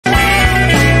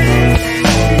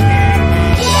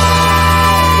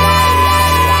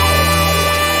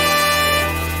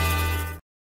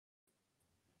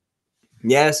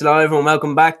Yes, hello everyone.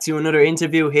 Welcome back to another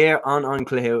interview here on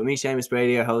Cluiche with me, Seamus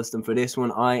Brady, your host. And for this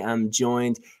one, I am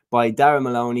joined by Darragh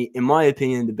Maloney, in my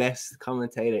opinion, the best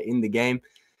commentator in the game.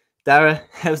 Darragh,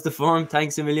 how's the form?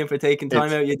 Thanks a million for taking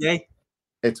time out of your day.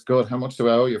 It's good. How much do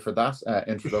I owe you for that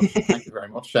introduction? Thank you very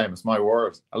much, Seamus. My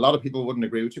word. A lot of people wouldn't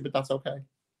agree with you, but that's okay.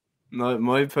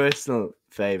 My personal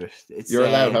favourite. You're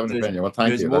allowed to have an opinion. Well,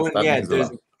 thank you. That means a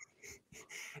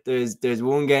lot. There's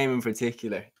one game in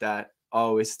particular that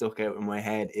always stuck out in my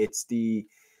head. It's the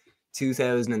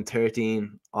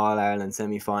 2013 All-Ireland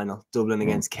semi-final, Dublin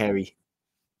against Kerry.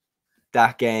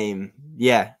 That game,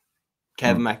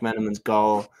 Kevin McMenamin's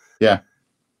goal. Yeah.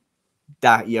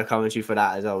 That your commentary for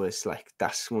that is always like,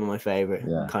 that's one of my favorite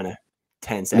kind of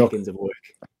 10 seconds of work.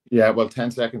 Yeah, well,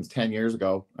 10 seconds 10 years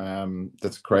ago.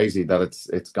 That's crazy that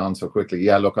it's gone so quickly.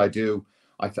 Yeah, look, I do.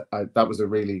 That was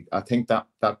I think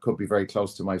that could be very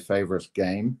close to my favorite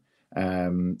game.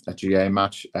 A GA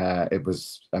match. It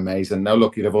was amazing. Now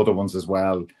look, you'd have other ones as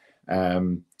well.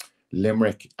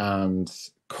 Limerick and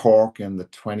Cork in the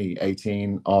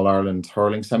 2018 All-Ireland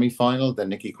hurling semi-final, the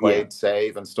Nicky Quaid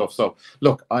save and stuff. So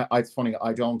look, it's funny,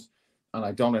 I don't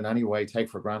in any way take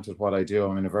for granted what I do.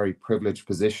 I'm in a very privileged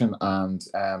position, and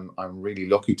I'm really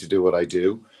lucky to do what I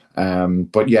do.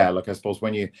 But yeah, like, I suppose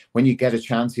when you get a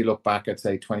chance, you look back at,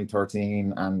 say,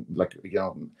 2013 and, like, you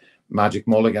know, Magic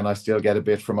Mulligan, I still get a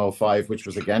bit from 05, which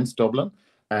was against Dublin,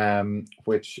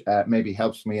 which maybe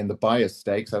helps me in the bias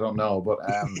stakes. I don't know, but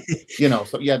you know,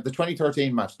 so yeah, the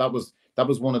 2013 match, that was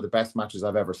one of the best matches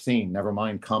I've ever seen. Never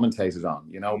mind commentated on,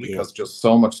 you know, because just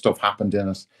so much stuff happened in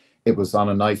it. It was on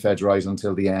a knife edge right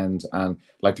until the end, and,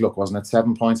 like, look, wasn't it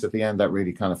 7 points at the end that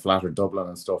really kind of flattered Dublin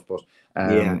and stuff? But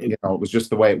you know, it was just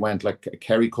the way it went. Like,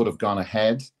 Kerry could have gone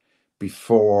ahead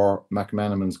before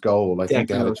McMenamin's goal. I think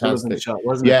they had a chance.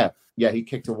 Yeah, he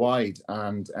kicked a wide,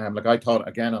 and like, I thought,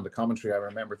 again, on the commentary, I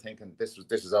remember thinking this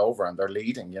is over and they're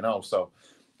leading, you know. So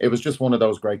it was just one of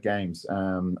those great games,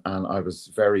 and I was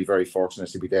very, very fortunate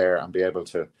to be there and be able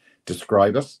to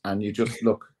describe it. And you just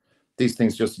look. These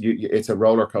things just it's a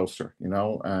roller coaster, you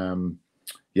know.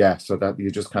 So that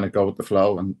you just kind of go with the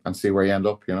flow and see where you end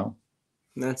up, you know.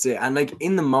 That's it. And, like,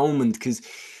 in the moment, because,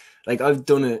 like, I've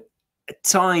done it a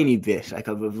tiny bit. Like,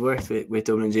 I've worked with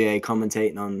Dublin GA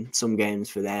commentating on some games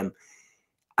for them,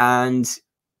 and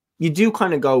you do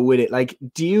kind of go with it. Like,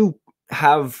 do you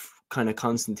have kind of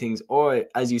constant things, or,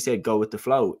 as you said, go with the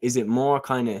flow? Is it more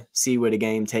kind of see where the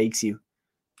game takes you?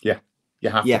 Yeah, you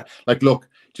have to. Like, look,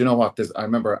 do you know what? I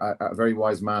remember a very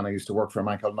wise man. I used to work for a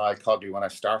man called Niall Cogley when I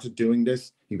started doing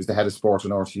this. He was the head of sport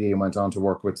in RTÉ and went on to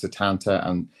work with Setanta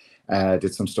and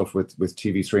did some stuff with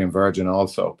TV3 and Virgin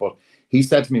also. But he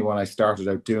said to me when I started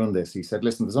out doing this, he said,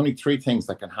 listen, there's only 3 things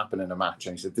that can happen in a match.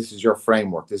 And he said, this is your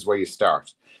framework. This is where you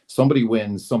start. Somebody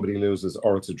wins, somebody loses,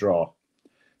 or it's a draw.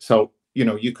 So, you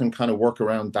know, you can kind of work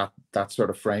around that sort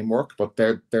of framework, but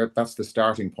that's the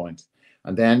starting point.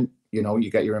 And then, you know,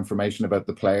 you get your information about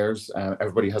the players.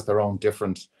 Everybody has their own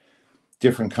different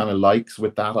kind of likes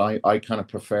with that. I kind of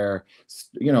prefer,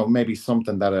 you know, maybe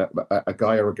something that a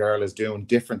guy or a girl is doing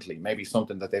differently, maybe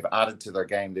something that they've added to their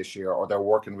game this year, or they're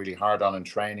working really hard on in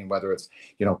training, whether it's,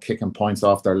 you know, kicking points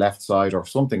off their left side or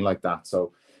something like that.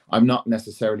 So I'm not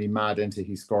necessarily mad into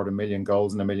he scored 1 million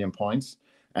goals and 1 million points.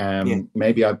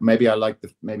 Maybe I like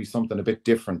maybe something a bit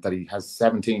different, that he has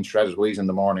 17 shredded wheat in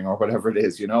the morning or whatever it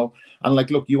is, you know. And, like,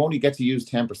 look, you only get to use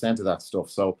 10% of that stuff.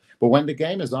 So, but when the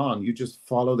game is on, you just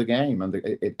follow the game, and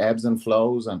it ebbs and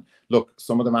flows. And look,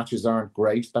 some of the matches aren't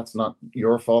great. That's not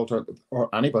your fault or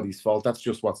anybody's fault. That's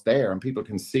just what's there, and people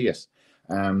can see it.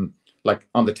 Like,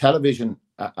 on the television,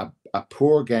 a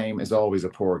poor game is always a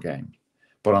poor game.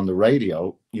 But on the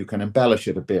radio, you can embellish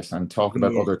it a bit and talk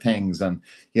about other things. And,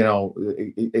 you know,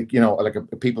 like,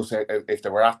 people say if they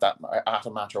were at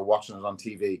a match or watching it on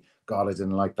TV, God, I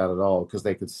didn't like that at all, because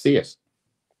they could see it.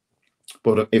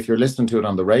 But if you're listening to it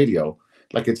on the radio,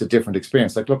 like, it's a different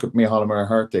experience. Like, look at Micheál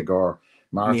O'Hurtig or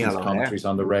Martin's commentaries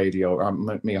on the radio, or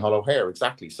Micheál O'Hare,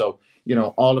 exactly. So, you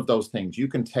know, all of those things, you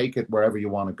can take it wherever you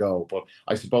want to go. But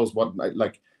I suppose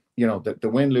you know, the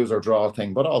win, lose, or draw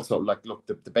thing, but also, like, look,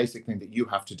 the basic thing that you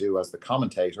have to do as the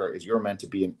commentator is you're meant to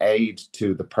be an aid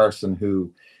to the person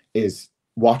who is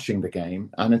watching the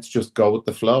game, and it's just go with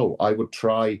the flow. I would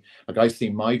try, like, I see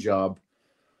my job.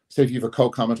 So if you have a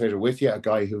co-commentator with you, a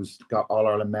guy who's got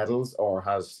All-Ireland medals or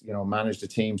has, you know, managed a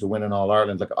team to win an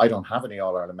All-Ireland, like, I don't have any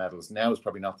All-Ireland medals. Now is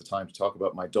probably not the time to talk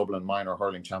about my Dublin Minor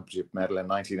Hurling Championship medal in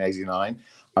 1989.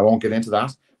 I won't get into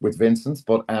that with Vincent,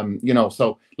 but, you know,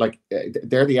 so, like,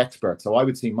 they're the experts. So I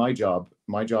would see my job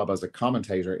as a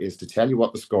commentator is to tell you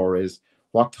what the score is,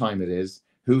 what time it is,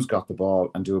 who's got the ball,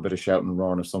 and do a bit of shouting and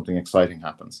roaring if something exciting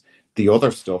happens. The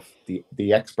other stuff,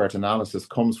 the expert analysis,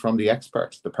 comes from the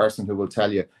expert, the person who will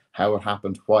tell you how it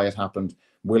happened, why it happened,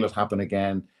 will it happen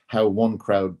again, how one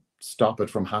crowd stop it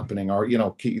from happening, or, you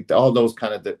know, all those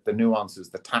kind of the nuances,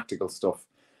 the tactical stuff.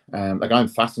 Like, I'm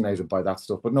fascinated by that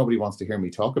stuff, but nobody wants to hear me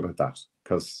talk about that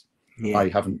because I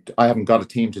haven't got a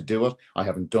team to do it. I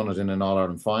haven't done it in an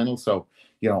All-Ireland final. So,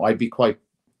 you know, I'd be quite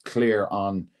clear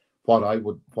on what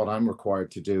I'm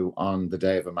required to do on the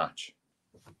day of a match.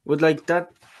 Would like that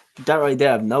right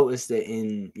there, I've noticed it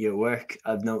in your work.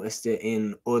 I've noticed it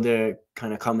in other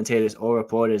kind of commentators or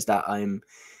reporters that I'm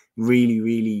really,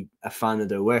 really a fan of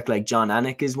their work. Like John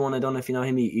Anik is one. I don't know if you know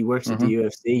him. He works at the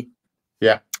UFC.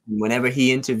 Yeah. Whenever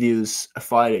he interviews a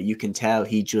fighter, you can tell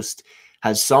he just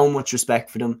has so much respect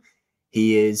for them.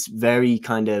 He is very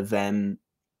kind of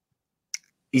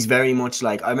he's very much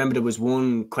like, I remember there was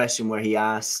one question where he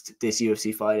asked this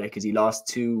UFC fighter, because he lost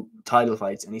 2 title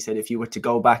fights, and he said, if you were to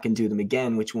go back and do them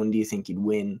again, which one do you think you'd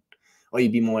win, or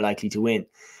you'd be more likely to win?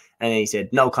 And then he said,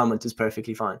 no comment, is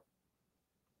perfectly fine.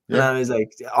 Yeah. And I was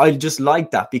like, I just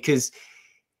like that, because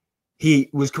he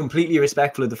was completely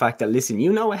respectful of the fact that, listen,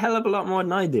 you know a hell of a lot more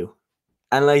than I do.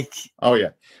 And like, oh yeah,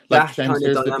 like, that kind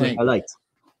of dynamic I liked.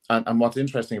 And what's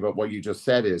interesting about what you just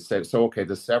said is, so okay,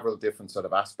 there's several different sort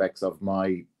of aspects of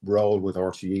my role with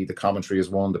RTÉ. The commentary is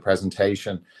one, the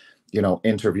presentation, you know,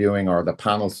 interviewing, or the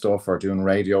panel stuff, or doing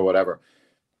radio, whatever.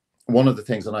 One of the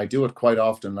things, and I do it quite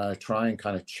often, and I try and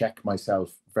kind of check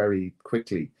myself very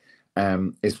quickly,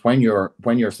 is when you're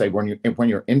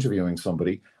interviewing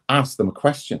somebody, ask them a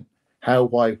question. How,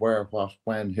 why, where, what,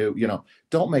 when, who, you know,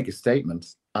 don't make a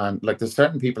statement. And like, there's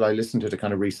certain people I listen to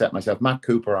kind of reset myself. Matt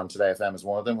Cooper on Today FM is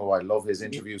one of them, who I love his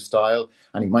interview style,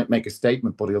 and he might make a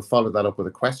statement, but he'll follow that up with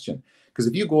a question. Because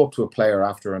if you go up to a player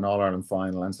after an All-Ireland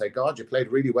final and say, God, you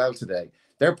played really well today,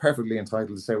 they're perfectly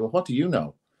entitled to say, well, what do you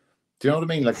know? Do you know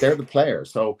what I mean? Like, they're the player.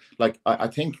 So like, I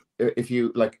think if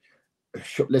you like,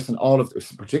 listen, all of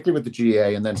this, particularly with the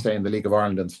GAA and then say in the League of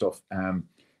Ireland and stuff,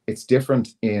 it's different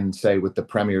in, say, with the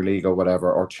Premier League or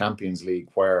whatever, or Champions League,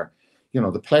 where, you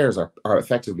know, the players are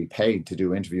effectively paid to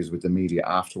do interviews with the media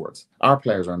afterwards. Our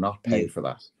players are not paid for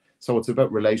that. So it's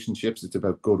about relationships. It's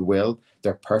about goodwill.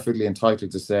 They're perfectly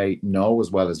entitled to say no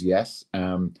as well as yes.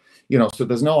 You know, so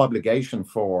there's no obligation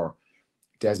for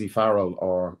Desi Farrell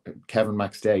or Kevin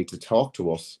McStay to talk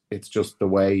to us. It's just the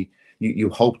way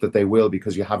you hope that they will,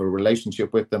 because you have a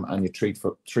relationship with them and you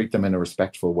treat them in a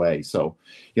respectful way. So,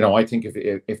 you know, I think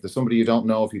if there's somebody you don't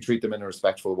know, if you treat them in a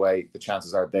respectful way, the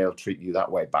chances are they'll treat you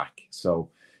that way back. So,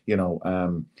 you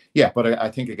know, yeah, but I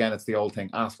think, again, it's the old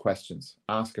thing, ask questions,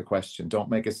 ask a question,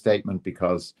 don't make a statement,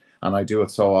 because, and I do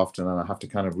it so often, and I have to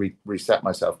kind of reset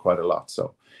myself quite a lot.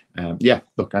 So, yeah,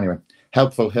 look, anyway,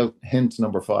 helpful hint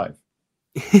number 5.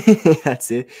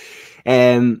 That's it.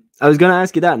 I was going to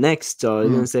ask you that next. So I was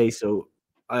going to say, so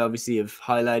I obviously have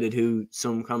highlighted who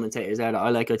some commentators are that I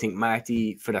like. I think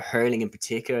Marty, for the hurling in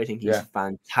particular, I think he's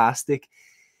fantastic.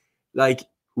 Like,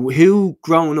 who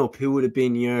growing up, who would have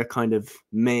been your kind of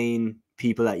main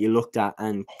people that you looked at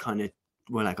and kind of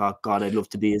were like, oh God, I'd love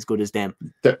to be as good as them?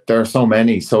 There are so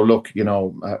many. So look, you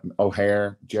know,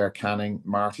 O'Hare, Ger Canning,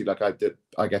 Marty, like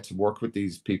I get to work with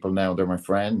these people now. They're my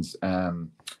friends.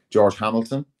 George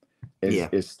Hamilton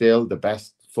is still the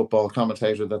best football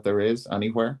commentator that there is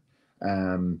anywhere.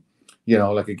 You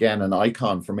know, like, again, an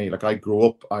icon for me. Like, I grew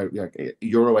up, like,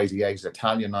 Euro 88,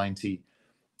 Italia 90,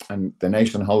 and the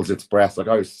nation holds its breath. Like,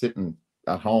 I was sitting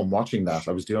at home watching that.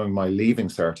 I was doing my leaving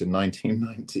cert in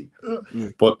 1990,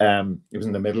 but it was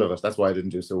in the middle of it. That's why I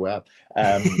didn't do so well.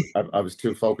 I was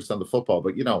too focused on the football.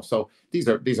 But, you know, so these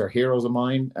are heroes of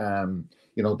mine.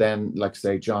 You know, then, like,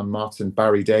 say, John Motson,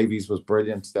 Barry Davies was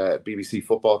brilliant, the BBC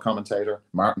football commentator.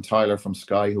 Martin Tyler from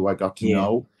Sky, who I got to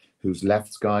know, who's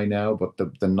left Sky now, but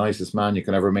the nicest man you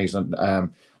can ever meet. And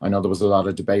I know there was a lot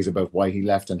of debate about why he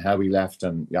left and how he left,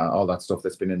 and all that stuff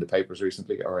that's been in the papers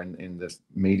recently, or in the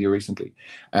media recently.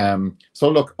 So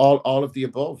look, all of the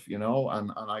above, you know, and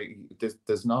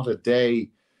there's not a day.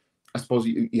 I suppose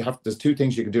there's 2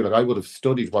 things you can do. Like, I would have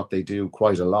studied what they do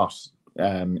quite a lot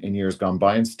in years gone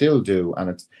by, and still do, and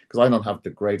it's because I don't have the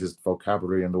greatest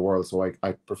vocabulary in the world, so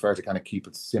I prefer to kind of keep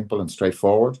it simple and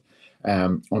straightforward.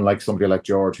 Unlike somebody like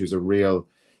George, who's a real,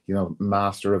 you know,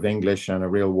 master of English and a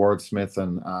real wordsmith,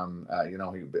 and you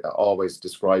know, he always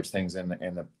describes things in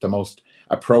the most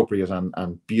appropriate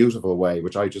and beautiful way,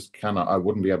 which I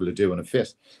wouldn't be able to do in a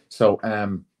fit. So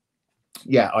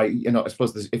yeah, I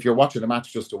suppose if you're watching a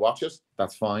match just to watch it,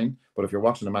 that's fine. But if you're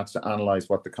watching a match to analyze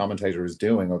what the commentator is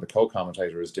doing or the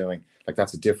co-commentator is doing, like,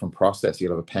 that's a different process.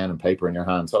 You'll have a pen and paper in your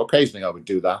hand. So occasionally I would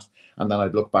do that, and then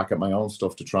I'd look back at my own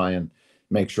stuff to try and,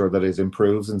 make sure that it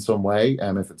improves in some way.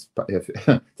 If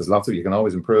there's lots of, you can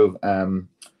always improve.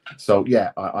 So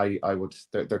yeah, I would.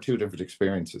 They're two different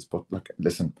experiences. But look,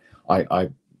 listen,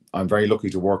 I'm very lucky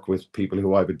to work with people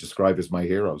who I would describe as my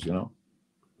heroes. You know.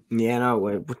 Yeah, no,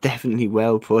 we're definitely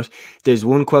well put. There's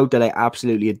one quote that I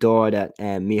absolutely adore that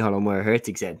Michal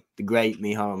O'Meara-Hurtig said, the great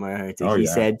Michal O'Meara-Hurtig. Oh, he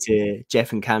yeah. said to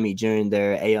Jeff and Cammy during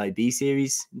their AIB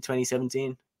series in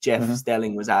 2017, Jeff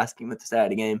Stelling was asking him at the start of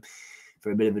the game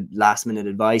for a bit of a last-minute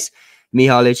advice.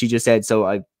 Michal literally just said, so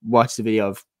I watched the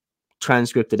video, I've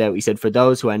transcripted out. He said, for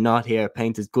those who are not here,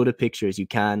 paint as good a picture as you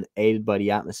can, aided by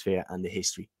the atmosphere and the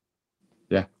history.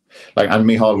 Yeah. Like, and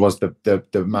Michal was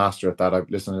the master at that.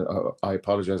 I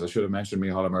apologize. I should have mentioned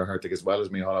Michal O'Meara-Hurtig as well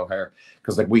as Michal O'Hare,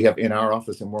 because like we have in our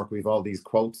office and work, we've all these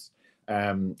quotes,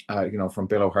 you know, from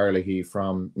Bill O'Herlihy,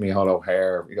 from Michal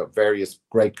O'Hare. You got various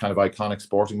great kind of iconic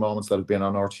sporting moments that have been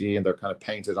on RTÉ, and they're kind of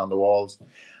painted on the walls.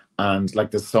 And like,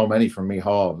 there's so many from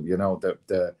Michal. You know,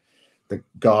 the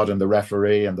God and the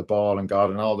referee and the ball and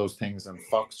God and all those things, and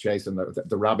fox chasing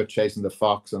the rabbit chasing the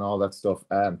fox and all that stuff.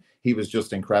 He was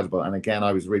just incredible. And again,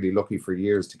 I was really lucky for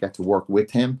years to get to work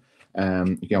with him,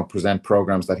 you know, present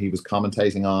programs that he was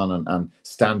commentating on, and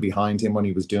stand behind him when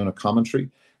he was doing a commentary.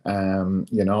 You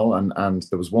know, and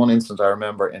there was one incident I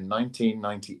remember in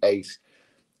 1998.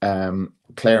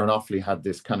 Clare and Offaly had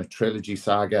this kind of trilogy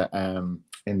saga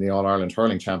in the All-Ireland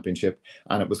Hurling Championship,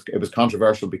 and it was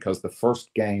controversial because the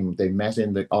first game they met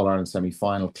in the All-Ireland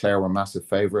semi-final, Clare were massive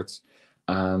favourites,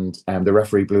 and the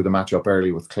referee blew the match up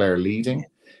early with Clare leading.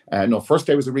 No, first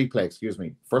day was a replay, excuse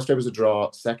me. First day was a draw,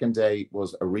 second day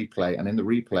was a replay, and in the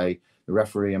replay, the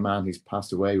referee, a man who's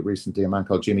passed away recently, a man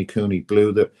called Jimmy Cooney,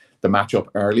 blew the match up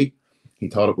early. He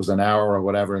thought it was an hour or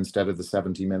whatever instead of the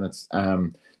 70 minutes.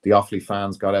 The Offaly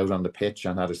fans got out on the pitch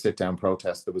and had a sit-down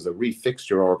protest. There was a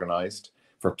refixture organised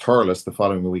for Thurles the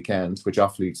following weekend, which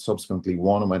Offaly subsequently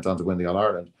won and went on to win the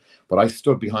All-Ireland. But I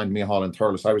stood behind Michal and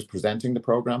Thurles. I was presenting the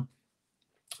programme,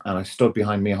 and I stood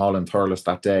behind Michal and Thurles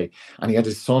that day. And he had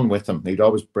his son with him. He'd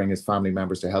always bring his family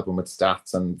members to help him with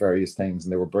stats and various things,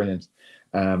 and they were brilliant.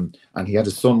 And he had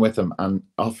his son with him, and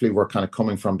Offaly were kind of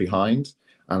coming from behind.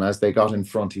 And as they got in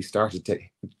front, he started to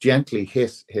gently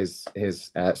hit his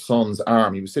son's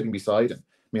arm. He was sitting beside him.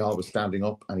 Michal was standing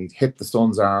up, and he'd hit the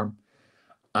son's arm.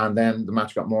 And then the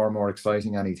match got more and more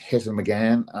exciting, and he'd hit him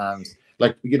again. And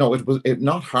like, you know, it was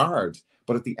not hard.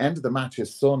 But at the end of the match,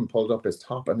 his son pulled up his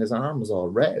top, and his arm was all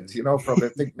red. You know, from I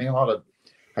think Michal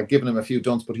had given him a few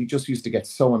dunts, but he just used to get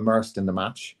so immersed in the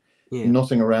match. Yeah.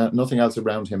 Nothing else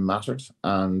around him mattered,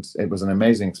 and it was an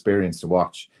amazing experience to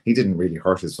watch. He didn't really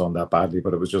hurt his son that badly,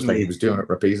 but it was just like he was doing it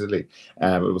repeatedly.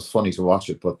 It was funny to watch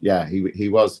it, but yeah, he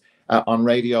was on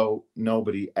radio.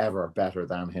 Nobody ever better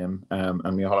than him. And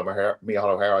Michal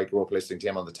O'Hare, I grew up listening to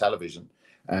him on the television.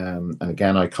 And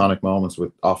again, iconic moments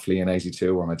with Offaly in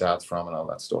 '82, where my dad's from, and all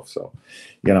that stuff. So,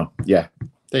 you know, yeah,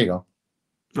 there you go.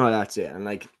 Oh, that's it. And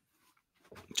like,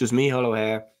 just Michal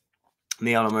O'Hare.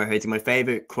 Michal O'Meara-Hurtig. My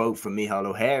favourite quote from Michal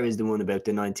O'Hare is the one about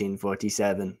the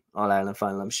 1947 All-Ireland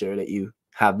final. I'm sure that you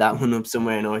have that one up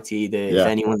somewhere in RTÉ, if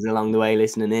anyone's along the way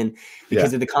listening in,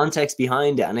 because of the context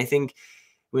behind it. And I think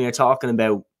when you're talking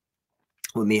about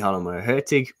with Michal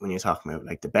O'Meara-Hurtig, when you're talking about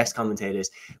like the best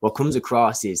commentators, what comes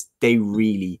across is they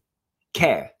really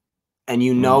care. And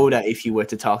you know that if you were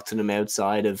to talk to them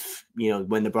outside of, you know,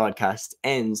 when the broadcast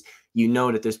ends, you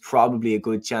know that there's probably a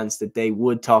good chance that they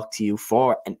would talk to you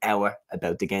for an hour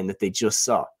about the game that they just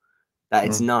saw. That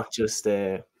it's not just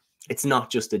a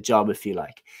job, if you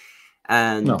like.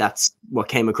 And that's what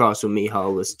came across with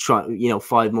Michal was you know,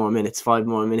 5 more minutes,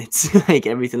 like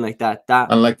everything like that.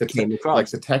 And like came across. Like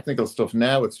the technical stuff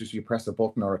now, it's just you press a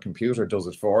button or a computer does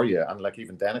it for you, and like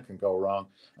even then it can go wrong.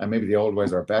 And maybe the old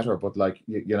ways are better, but like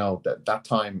you know that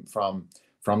time from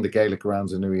the Gaelic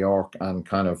grounds in New York and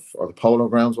kind of, or the Polo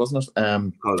grounds, wasn't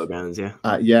it? Polo grounds, yeah.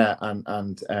 Yeah,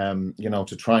 and you know,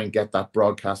 to try and get that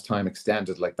broadcast time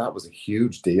extended, like that was a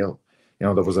huge deal.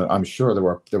 You know, I'm sure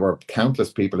there were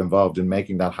countless people involved in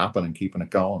making that happen and keeping it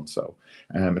going. So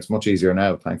it's much easier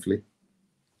now, thankfully.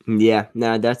 Yeah,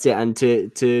 no, that's it. And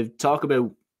to talk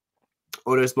about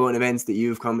other sporting events that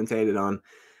you've commentated on,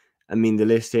 I mean, the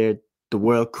list here: the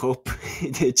World Cup,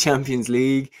 the Champions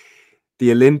League,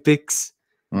 the Olympics.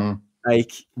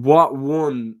 Like, what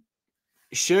one?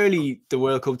 Surely the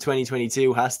World Cup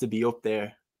 2022 has to be up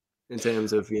there in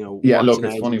terms of, you know, watching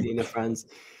Argentina, France.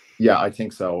 Yeah, I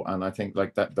think so. And I think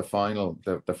like that the final,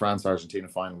 the France-Argentina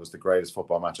final was the greatest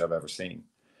football match I've ever seen.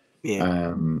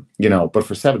 Yeah. You know, but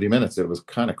for 70 minutes it was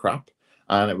kind of crap.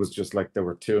 And it was just like they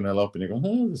were 2-0 up, and you're going,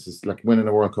 oh, this is like winning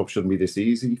a World Cup shouldn't be this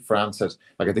easy. France had,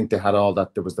 like, I think they had all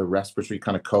that. There was the respiratory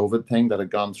kind of COVID thing that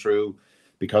had gone through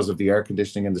because of the air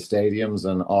conditioning in the stadiums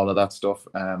and all of that stuff.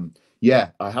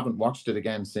 Yeah, I haven't watched it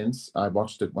again since. I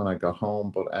watched it when I got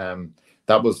home, but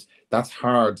that's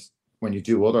hard when you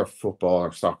do other football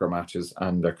or soccer matches,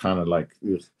 and they're kind of like,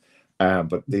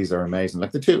 but these are amazing.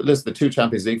 Like the two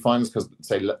Champions League finals, because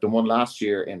say the one last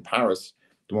year in Paris,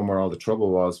 the one where all the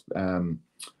trouble was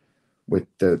with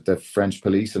the French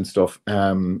police and stuff.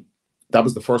 That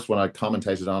was the first one I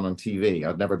commentated on TV.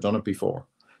 I'd never done it before,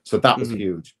 so that was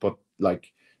huge. But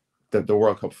like the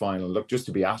World Cup final, look, just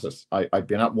to be at it, I'd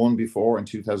been at one before in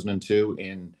 2002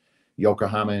 in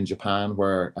Yokohama in Japan,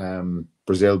 where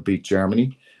Brazil beat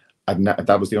Germany.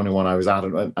 That was the only one I was at,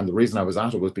 and the reason I was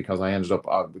at it was because I ended up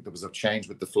there was a change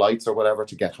with the flights or whatever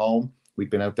to get home. We'd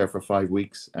been out there for 5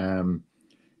 weeks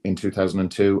in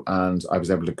 2002, and I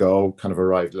was able to go. Kind of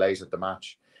arrived late at the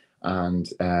match, and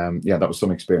yeah, that was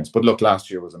some experience. But look, last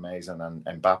year was amazing, and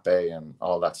Mbappe and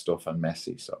all that stuff, and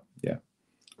Messi. So yeah,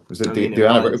 it was it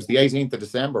was the 18th of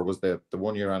December was the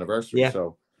 1 year anniversary. Yeah.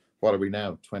 So what are we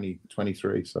now?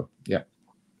 2023. So yeah,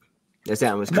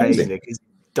 that was crazy because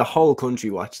the whole country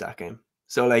watched that game.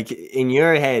 So like in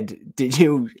your head, did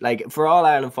you, like, for All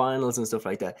Ireland finals and stuff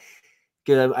like that?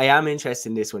 Because I am interested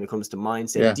in this when it comes to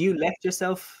mindset. Yeah. Do you let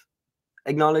yourself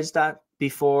acknowledge that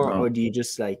before, or do you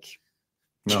just like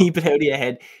keep it out of your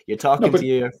head? You're talking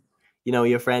to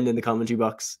your friend in the commentary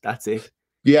box. That's it.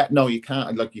 Yeah, no, you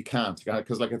can't. Like you can't,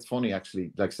 because like it's funny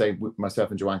actually. Like say myself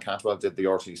and Joanne Cantwell did the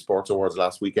RTÉ Sports Awards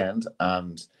last weekend,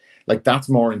 and like that's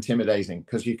more intimidating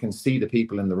because you can see the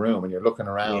people in the room and you're looking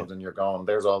around and you're going,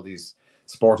 there's all these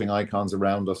sporting icons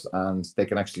around us, and they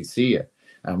can actually see you.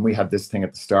 And we had this thing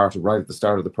at the start, right at the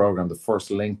start of the program, the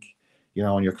first link,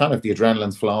 and you're kind of, the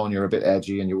adrenaline's flowing, you're a bit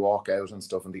edgy, and you walk out and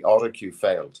stuff, and the auto cue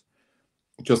failed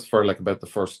just for like about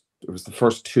it was the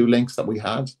first 2 links that we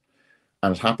had.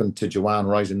 And it happened to Joanne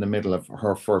right in the middle of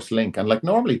her first link. And like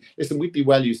normally, listen, we'd be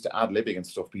well used to ad-libbing and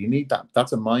stuff, but you need that.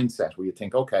 That's a mindset where you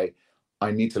think, okay, I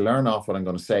need to learn off what I'm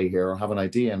going to say here, or have an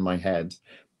idea in my head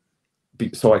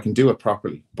so I can do it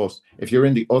properly. But if you're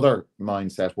in the other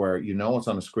mindset where it's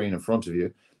on a screen in front of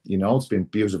you, it's been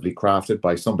beautifully crafted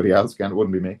by somebody else, again, it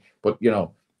wouldn't be me, but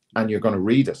and you're going to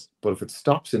read it. But if it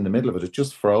stops in the middle of it, it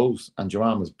just froze. And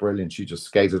Joanne was brilliant. She just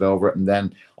skated over it. And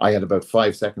then I had about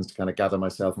 5 seconds to kind of gather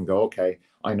myself and go, okay,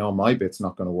 I know my bit's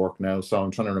not going to work now. So I'm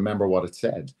trying to remember what it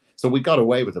said. So we got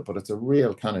away with it, but it's a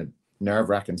real kind of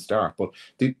nerve-wracking start. But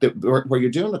where you're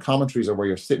doing the commentaries, or where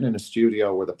you're sitting in a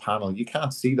studio or the panel, you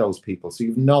can't see those people. So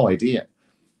you've no idea,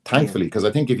 thankfully, because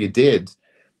I think if you did,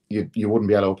 you wouldn't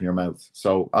be able to open your mouth.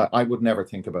 So I would never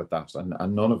think about that. And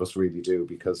none of us really do,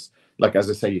 because like, as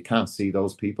I say, you can't see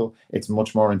those people. It's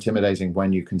much more intimidating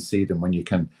when you can see them, when you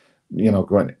can,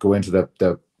 go into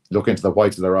the look into the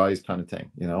whites of their eyes kind of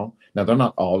thing, Now, they're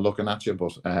not all looking at you,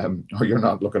 but, or you're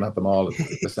not looking at them all at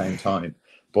the same time.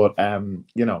 But,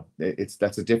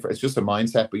 that's a different, it's just a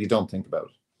mindset, but you don't think about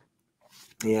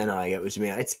it. Yeah, no, I get what you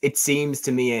mean. It seems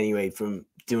to me anyway, from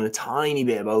doing a tiny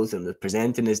bit of both of them, the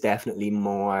presenting is definitely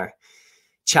more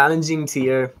challenging to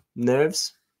your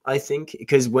nerves, I think,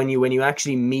 because when you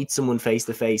actually meet someone face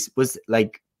to face, was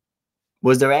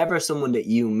there ever someone that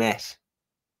you met,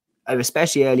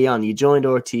 especially early on? You joined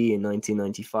RTÉ in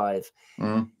 1995,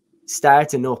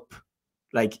 starting up,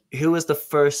 like, who was the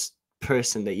first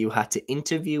person that you had to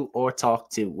interview or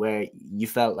talk to where you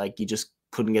felt like you just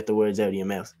couldn't get the words out of your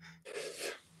mouth?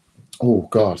 Oh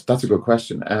God, that's a good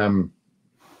question.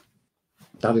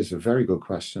 That is a very good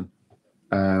question.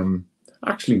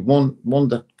 Actually, one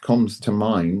that comes to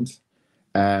mind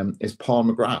is Paul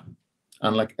McGrath.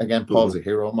 And like, again, Paul's a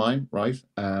hero of mine, right?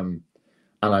 And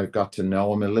I've got to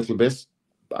know him a little bit,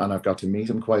 and I've got to meet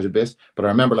him quite a bit. But I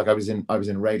remember, like, I was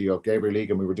in radio at Gabriel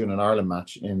League, and we were doing an Ireland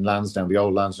match in Lansdowne, the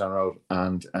old Lansdowne Road,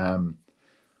 and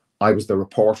I was the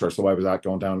reporter, so I was out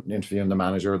going down interviewing the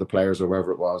manager or the players or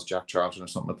whoever it was, Jack Charlton or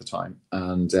something at the time.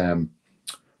 And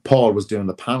Paul was doing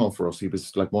the panel for us. He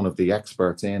was like one of the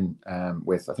experts in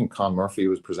with, I think, Con Murphy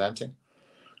was presenting.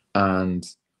 And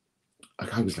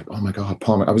I was like, oh my God,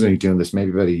 Paul, I was only doing this maybe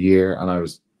about a year, and I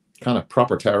was kind of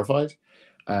proper terrified.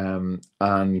 And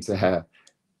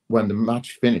when the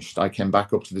match finished, I came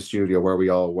back up to the studio where we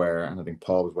all were, and I think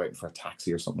Paul was waiting for a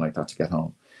taxi or something like that to get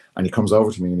home. And he comes over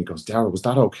to me and he goes, Darragh, was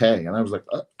that okay? And I was like,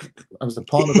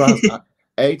 Paul McGrath,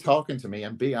 A, talking to me,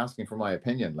 and B, asking for my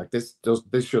opinion. Like, this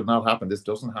should not happen. This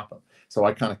doesn't happen. So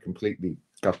I kind of completely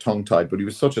got tongue-tied. But he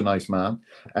was such a nice man,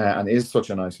 and is such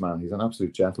a nice man. He's an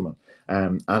absolute gentleman,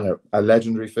 and a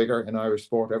legendary figure in Irish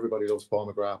sport. Everybody loves Paul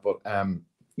McGrath. But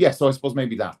yeah, so I suppose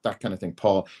maybe that kind of thing.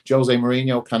 Paul, Jose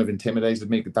Mourinho kind of intimidated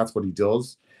me, but that's what he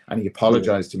does. And he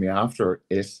apologized to me after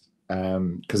it.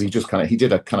 because he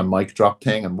did a kind of mic drop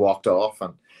thing and walked off.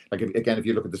 And like, again, if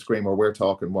you look at the screen where we're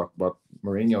talking, what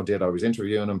Mourinho did, I was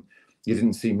interviewing him. You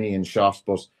didn't see me in shot,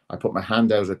 but I put my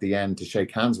hand out at the end to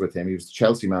shake hands with him. He was the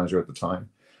Chelsea manager at the time.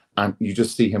 And you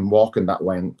just see him walking that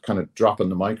way and kind of dropping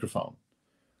the microphone.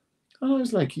 And I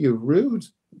was like, you rude,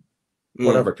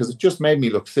 whatever, because it just made me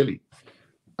look silly.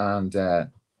 And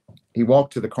he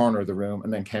walked to the corner of the room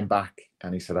and then came back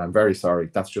and he said, I'm very sorry.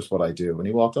 That's just what I do. And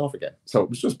he walked off again. So it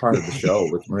was just part of the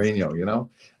show with Mourinho, you know.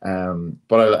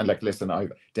 But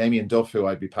listen, Damien Duff, who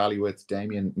I'd be pally with,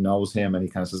 Damien knows him and he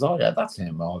kind of says, oh yeah, that's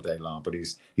him all day long. But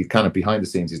he's kind of behind the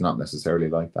scenes. He's not necessarily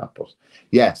like that. But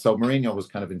yeah, so Mourinho was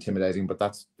kind of intimidating, but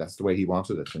that's the way he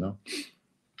wanted it, you know.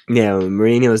 Yeah, well,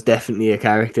 Mourinho is definitely a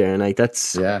character, and like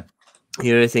that's the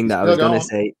other thing that I was going to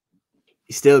say.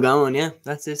 He's still going, yeah.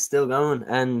 That's it, still going.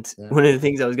 And one of the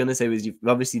things I was going to say was you've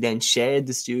obviously then shared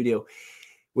the studio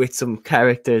with some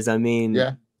characters. I mean,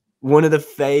 one of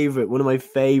my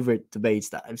favorite debates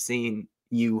that I've seen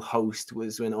you host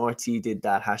was when RTÉ did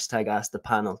that hashtag Ask the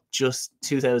Panel, just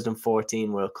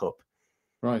 2014 World Cup.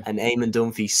 Right. And Eamon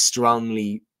Dunphy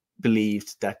strongly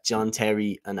believed that John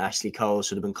Terry and Ashley Cole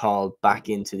should have been called back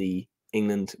into the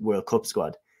England World Cup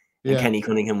squad. And Kenny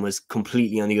Cunningham was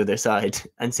completely on the other side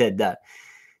and said that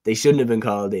they shouldn't have been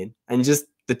called in. And just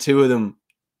the two of them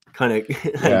kind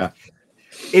of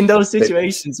in those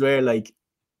situations where like,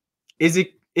 is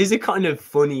it kind of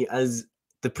funny as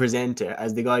the presenter,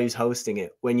 as the guy who's hosting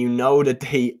it, when you know that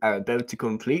they are about to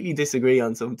completely disagree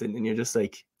on something and you're just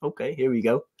like, okay, here we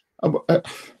go.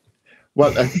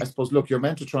 Well, I suppose, look, you're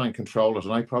meant to try and control it,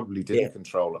 and I probably didn't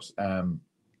control it,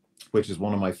 which is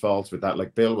one of my faults with that.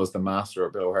 Like, Bill was the master,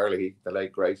 Bill O'Hurley, the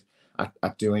late great,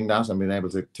 at doing that and being able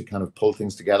to kind of pull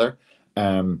things together.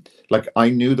 Like, I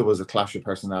knew there was a clash of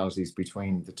personalities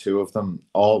between the two of them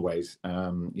always,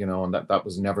 you know, and that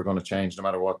was never going to change no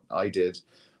matter what I did.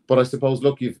 But I suppose,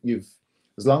 look, you've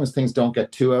as long as things don't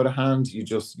get too out of hand,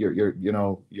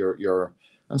 you're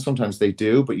and sometimes they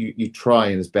do, but you try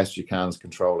and as best you can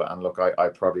control it. And look, I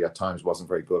probably at times wasn't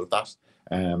very good at that.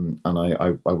 And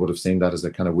I would have seen that as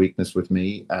a kind of weakness with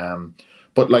me.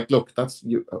 But like, look, that's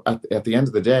you at the end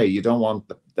of the day, you don't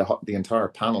want the entire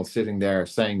panel sitting there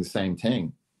saying the same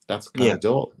thing. That's kind of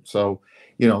dull. So,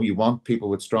 you know, you want people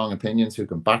with strong opinions who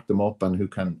can back them up and who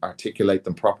can articulate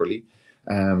them properly.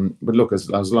 But look, as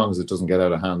long as it doesn't get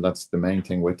out of hand, that's the main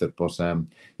thing with it. But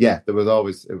it was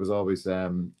always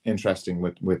interesting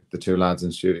with the two lads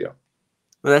in studio.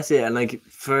 Well, that's it. And like,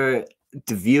 for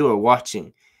the viewer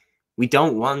watching, we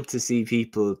don't want to see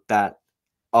people that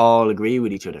all agree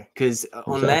with each other, because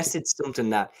unless it's something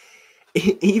that,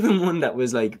 even one that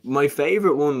was like my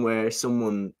favorite one where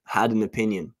someone had an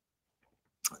opinion.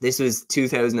 This was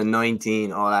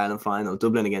 2019 All-Ireland final,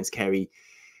 Dublin against Kerry.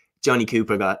 Johnny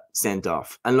Cooper got sent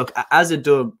off. And look, as a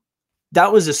dub,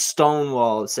 that was a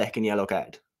stonewall second yellow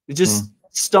card. Just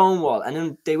stonewall. And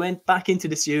then they went back into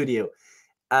the studio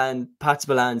and Pat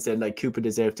Spillane said, like, Cooper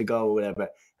deserved to go or whatever.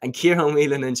 And Kieran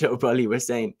Whelan and Joe Brolly were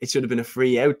saying it should have been a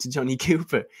free out to Johnny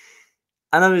Cooper.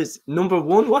 And I was, number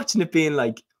one, watching it being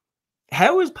like,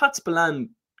 how is Pat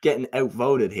Spillane getting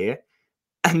outvoted here?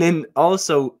 And then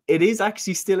also, it is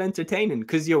actually still entertaining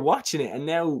because you're watching it. And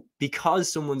now,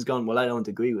 because someone's gone, well, I don't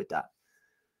agree with that.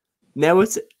 Now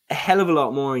it's a hell of a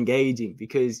lot more engaging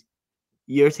because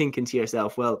you're thinking to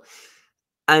yourself, well,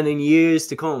 and in years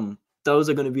to come, those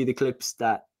are going to be the clips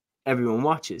that everyone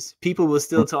watches. People will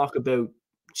still talk about,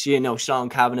 you know, Sean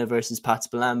Kavanagh versus Pat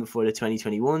Spillane before the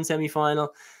 2021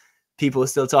 semi-final. People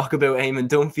still talk about Eamon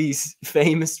Dunphy's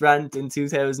famous rant in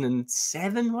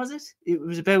 2007, was it? It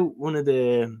was about one of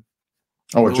the...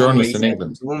 Oh, a journalist in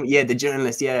England. The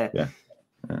journalist, yeah.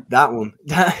 That one.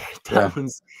 That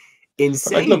one's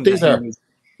insane. Look, these are...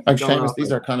 Seamus,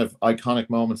 these are kind of iconic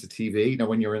moments of TV. You know,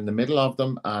 when you're in the middle of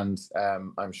them, and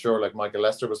I'm sure, like, Michael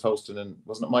Lester was hosting, and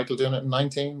wasn't it Michael doing it in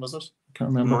 19? Was it? I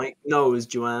can't remember. No, it was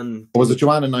Joanne. Or was it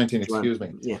Joanne in 19? Joanne. Excuse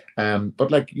me. Yeah.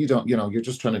 But like, you don't, you know, you're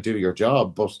just trying to do your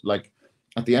job. But like,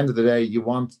 at the end of the day, you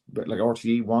want, like,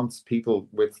 RTÉ wants people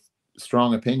with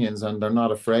strong opinions, and they're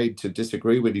not afraid to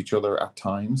disagree with each other at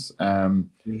times. And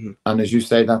as you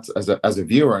say, that's as a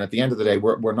viewer. And at the end of the day,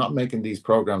 we're not making these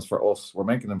programs for us. We're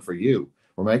making them for you.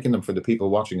 We're making them for the people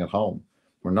watching at home.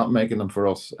 We're not making them for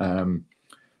us.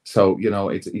 So, you know,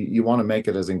 you want to make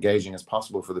it as engaging as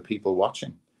possible for the people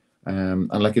watching. And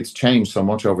like, it's changed so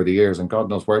much over the years, and God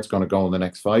knows where it's going to go in the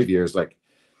next 5 years. Like,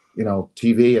 you know,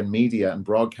 TV and media and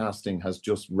broadcasting has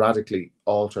just radically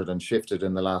altered and shifted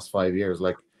in the last 5 years.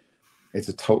 Like, it's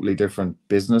a totally different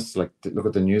business. Like, look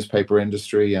at the newspaper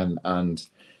industry and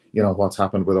you know, what's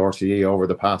happened with RTÉ over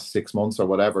the past 6 months or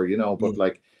whatever, you know, but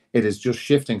like, it is just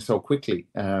shifting so quickly.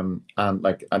 And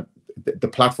like the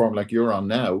platform like you're on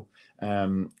now,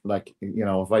 like, you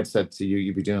know, if I'd said to you,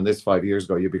 you'd be doing this 5 years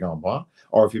ago, you'd be going, what?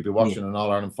 Or if you'd be watching an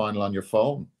All-Ireland final on your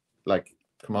phone, like,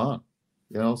 come on,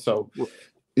 you know. So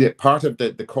yeah, part of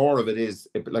the core of it is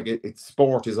it's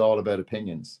sport is all about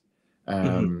opinions.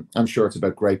 I'm sure it's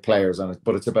about great players on it,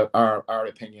 but it's about our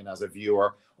opinion as a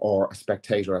viewer or a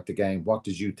spectator at the game. What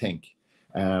did you think?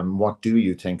 What do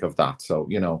you think of that? So,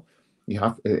 you know,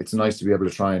 it's nice to be able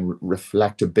to try and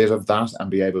reflect a bit of that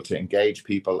and be able to engage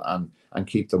people and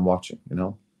keep them watching, you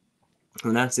know.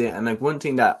 And that's it. And like one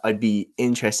thing that I'd be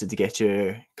interested to get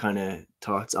your kind of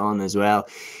thoughts on as well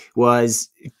was,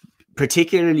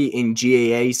 particularly in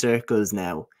GAA circles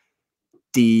now,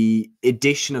 the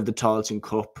addition of the Tailteann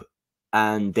Cup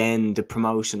and then the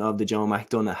promotion of the Joe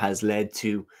McDonagh has led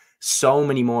to so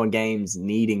many more games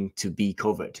needing to be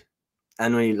covered.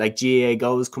 And when like GAA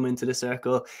Go's come into the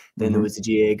circle, then there was the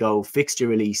GAA Go fixture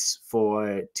release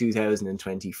for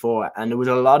 2024. And there was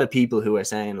a lot of people who were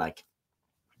saying like,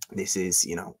 this is,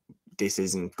 you know, this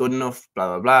isn't good enough, blah,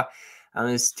 blah, blah. And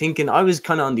I was thinking, I was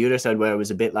kind of on the other side where I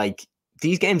was a bit like,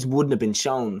 these games wouldn't have been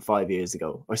shown 5 years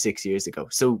ago or 6 years ago.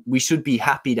 So we should be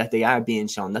happy that they are being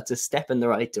shown. That's a step in the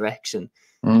right direction.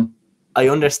 I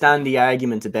understand the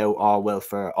argument about, oh, well,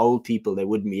 for old people, they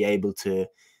wouldn't be able to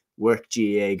work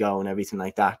GAA Go and everything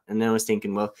like that. And then I was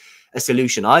thinking, well, a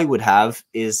solution I would have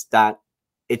is that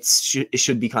it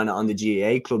should be kind of on the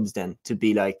GAA clubs then to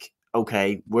be like,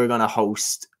 okay, we're going to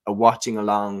host a watching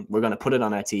along. We're going to put it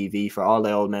on our TV for all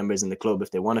the old members in the club.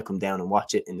 If they want to come down and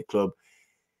watch it in the club,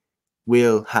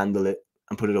 we'll handle it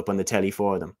and put it up on the telly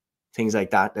for them. Things like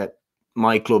that, that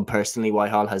my club personally,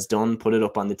 Whitehall, has done, put it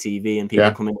up on the TV and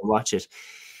people come in and watch it.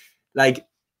 Like,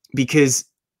 because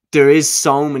there is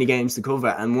so many games to cover.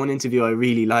 And one interview I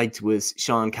really liked was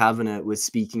Sean Kavanagh was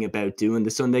speaking about doing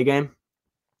the Sunday game.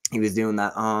 He was doing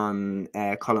that on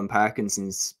Colin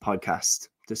Parkinson's podcast,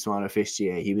 The Smaller Fish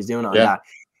GA. He was doing it on that.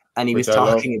 And he was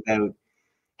talking about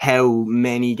how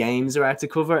many games there are to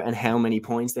cover and how many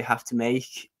points they have to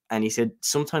make. And he said,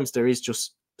 sometimes there is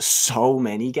just so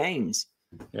many games.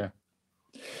 Yeah.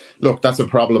 Look, that's a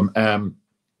problem.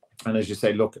 And as you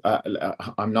say, look,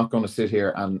 I'm not going to sit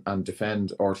here and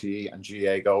defend RTÉ and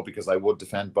GAA Go, because I would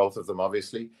defend both of them,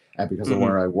 obviously, because of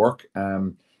where I work.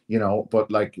 You know, but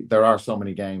like there are so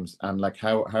many games, and like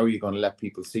how are you going to let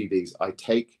people see these? I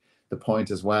take the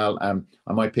point as well.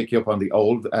 I might pick you up on the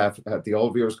old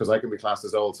viewers, because I can be classed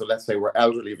as old. So let's say we're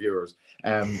elderly viewers.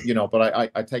 You know,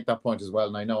 but I take that point as well.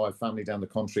 And I know I've family down the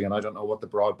country, and I don't know what the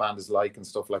broadband is like and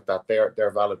stuff like that.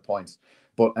 They're valid points.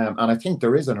 But and I think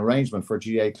there is an arrangement for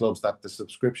GA clubs that the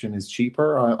subscription is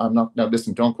cheaper. I'm not, now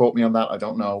listen, don't quote me on that. I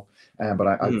don't know, but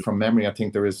I from memory, I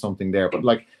think there is something there. But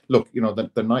like, look, you know,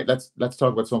 the night. Let's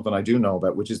talk about something I do know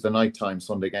about, which is the nighttime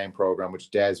Sunday game program,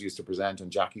 which Des used to present and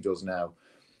Jackie does now.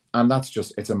 And that's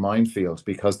just, it's a minefield,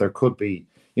 because there could be,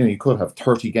 you know, you could have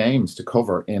 30 games to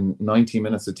cover in 90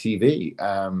 minutes of TV,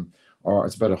 or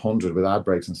it's about 100 with ad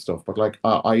breaks and stuff. But like,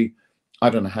 I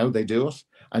don't know how they do it.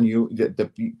 And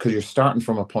because you're starting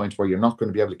from a point where you're not going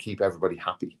to be able to keep everybody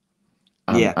happy.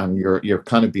 And you're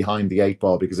kind of behind the 8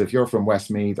 ball, because if you're from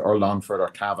Westmeath or Longford or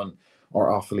Cavan or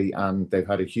Offaly, and they've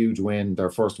had a huge win, their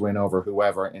first win over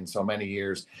whoever in so many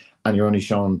years, and you're only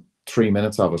shown 3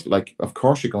 minutes of it, like, of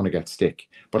course you're going to get stick.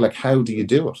 But like, how do you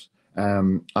do it?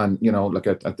 And you know, look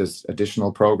at this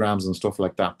additional programs and stuff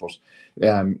like that. But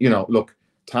you know, look,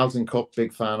 Tailteann Cup,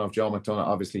 big fan of Joe McDonagh,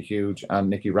 obviously huge, and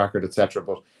Nicky Rackard, etc.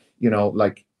 But you know,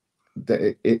 like,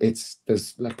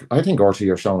 there's like, I think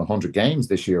RTÉ are showing 100 games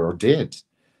this year, or did,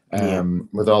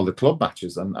 with all the club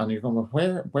matches, and you're going,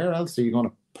 well, where else are you going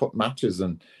to put matches?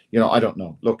 And you know, I don't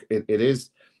know. Look, it is,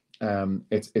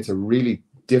 it's a really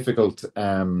difficult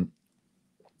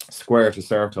square to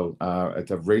circle.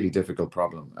 It's a really difficult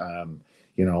problem.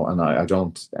 You know, and I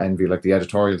don't envy, like, the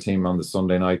editorial team on the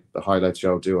Sunday night, the highlight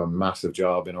show, do a massive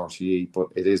job in RTÉ, but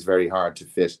it is very hard to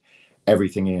fit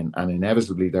everything in, and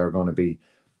inevitably there are going to be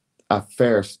a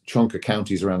fair chunk of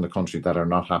counties around the country that are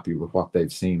not happy with what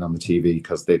they've seen on the TV,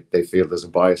 because they feel there's a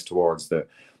bias towards the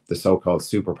so-called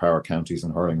superpower counties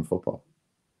in hurling and football.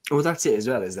 Well, that's it as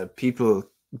well, is that people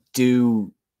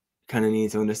do kind of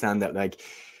need to understand that, like,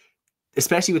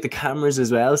 especially with the cameras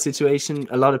as well situation,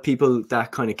 a lot of people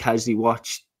that kind of casually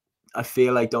watch, I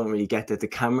feel like, don't really get that the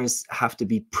cameras have to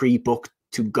be pre-booked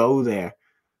to go there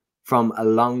from a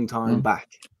long time back.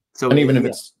 So, and even if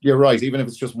it's, you're right, even if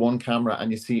it's just one camera, and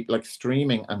you see like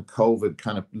streaming and COVID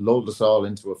kind of lulled us all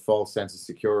into a false sense of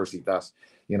security that,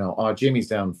 you know, oh, Jimmy's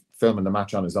down filming the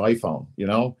match on his iPhone, you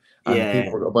know, and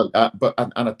people were, well,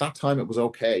 and at that time it was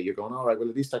okay. You're going, all right, well,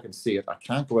 at least I can see it. I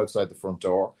can't go outside the front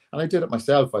door. And I did it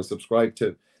myself. I subscribed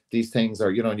to these things,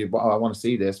 or, you know, and you, oh, I want to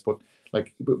see this, but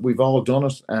like, we've all done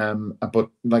it. But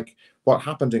like, what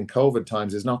happened in COVID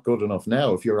times is not good enough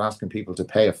now. If you're asking people to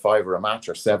pay $5 a match,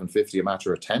 or $7.50 a match,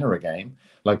 or $10 a game,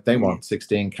 like, they want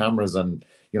 16 cameras and,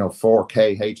 you know,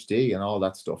 4K HD and all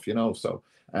that stuff, you know. So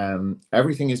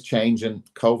everything is changing.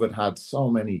 COVID had so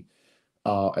many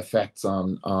effects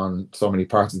on so many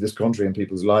parts of this country and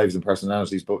people's lives and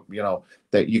personalities, but, you know,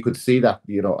 that you could see that,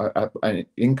 you know,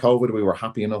 in COVID we were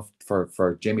happy enough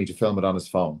for Jimmy to film it on his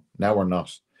phone. Now we're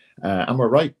not. And we're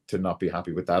right to not be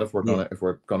happy with that if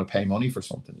we're gonna pay money for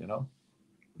something, you know.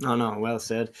 No, well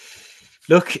said.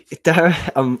 Look, there,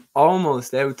 I'm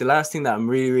almost out. The last thing that I'm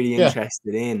really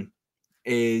interested in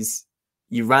is,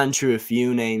 you ran through a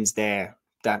few names there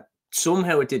that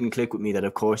somehow it didn't click with me, that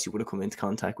of course you would have come into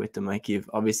contact with them. Like, you've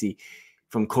obviously,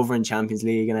 from covering Champions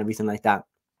League and everything like that,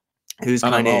 who's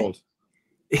kind of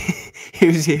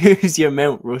who's your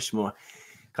Mount Rushmore,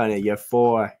 kind of your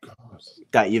four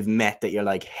that you've met that you're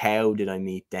like, how did I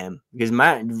meet them? Because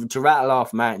Martin, to rattle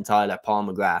off Martin Tyler, Paul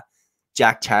McGrath,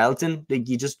 Jack Charlton, like,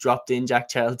 you just dropped in Jack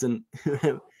Charlton.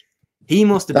 He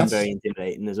must have been very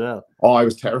intimidating as well. Oh, I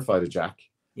was terrified of Jack.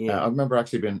 Yeah. I remember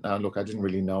actually being, look, I didn't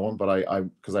really know him, but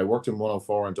because I worked in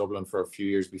 104 in Dublin for a few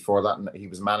years before that, and he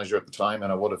was manager at the time,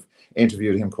 and I would have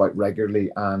interviewed him quite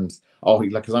regularly. And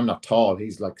because I'm not tall,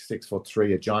 he's like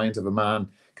 6'3", a giant of a man,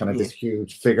 kind of this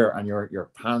huge figure, and your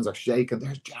hands are shaking.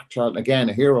 There's Jack Charlton again,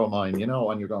 a hero of mine, you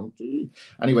know. And you're going, gee.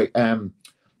 Anyway,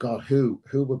 God, who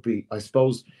would be? I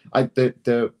suppose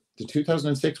the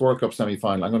 2006 World Cup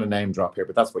semi-final, I'm going to name drop here,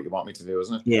 but that's what you want me to do,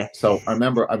 isn't it? Yeah. So I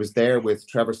remember I was there with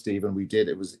Trevor Stephen.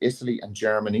 It was Italy and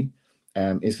Germany.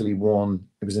 Italy won.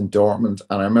 It was in Dortmund.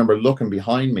 And I remember looking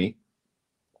behind me,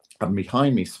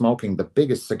 smoking the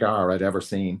biggest cigar I'd ever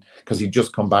seen, because he'd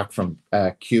just come back from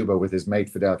Cuba with his mate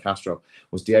Fidel Castro,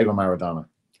 was Diego Maradona.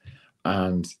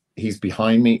 And he's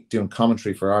behind me doing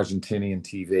commentary for Argentinian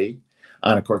TV.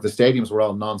 And of course, the stadiums were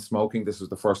all non-smoking. This was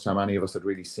the first time any of us had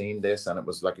really seen this. And it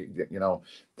was like, you know,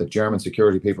 the German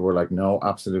security people were like, no,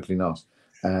 absolutely not.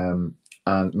 And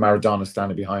Maradona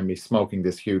standing behind me smoking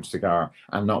this huge cigar,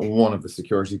 and not one of the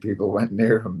security people went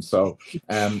near him. So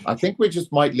I think we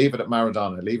just might leave it at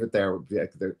Maradona, leave it there.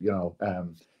 You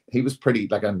know, he was pretty,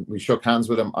 like, and we shook hands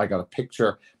with him. I got a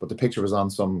picture, but the picture was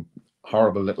on some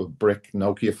horrible little brick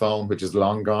Nokia phone, which is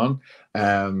long gone.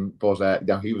 But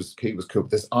no, he was cool with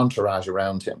this entourage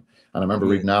around him. And I remember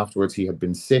reading afterwards, he had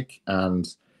been sick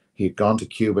and he had gone to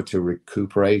Cuba to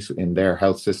recuperate in their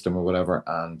health system or whatever.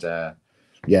 And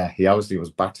yeah, he obviously was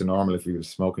back to normal if he was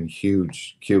smoking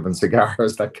huge Cuban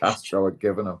cigars that Castro had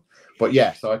given him. But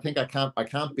yeah, so I think I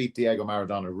can't beat Diego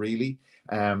Maradona, really.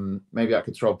 Maybe I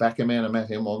could throw Beckham in. I met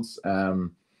him once.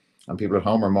 And people at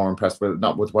home are more impressed with,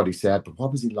 not with what he said, but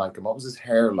what was he like, and what was his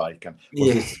hair like, and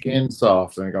was his skin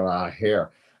soft? And I go, hair.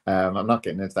 I'm not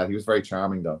getting into that. He was very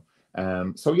charming though.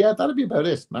 So yeah, that'd be about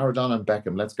it. Maradona and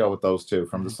Beckham. Let's go with those two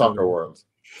from the soccer world.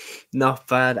 Not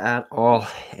bad at all.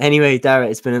 Anyway, Darragh,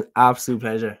 it's been an absolute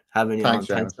pleasure having you on. Seamus.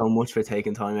 Thanks so much for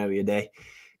taking time out of your day.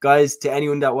 Guys, to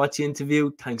anyone that watched the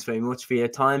interview, thanks very much for your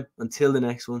time. Until the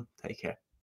next one, take care.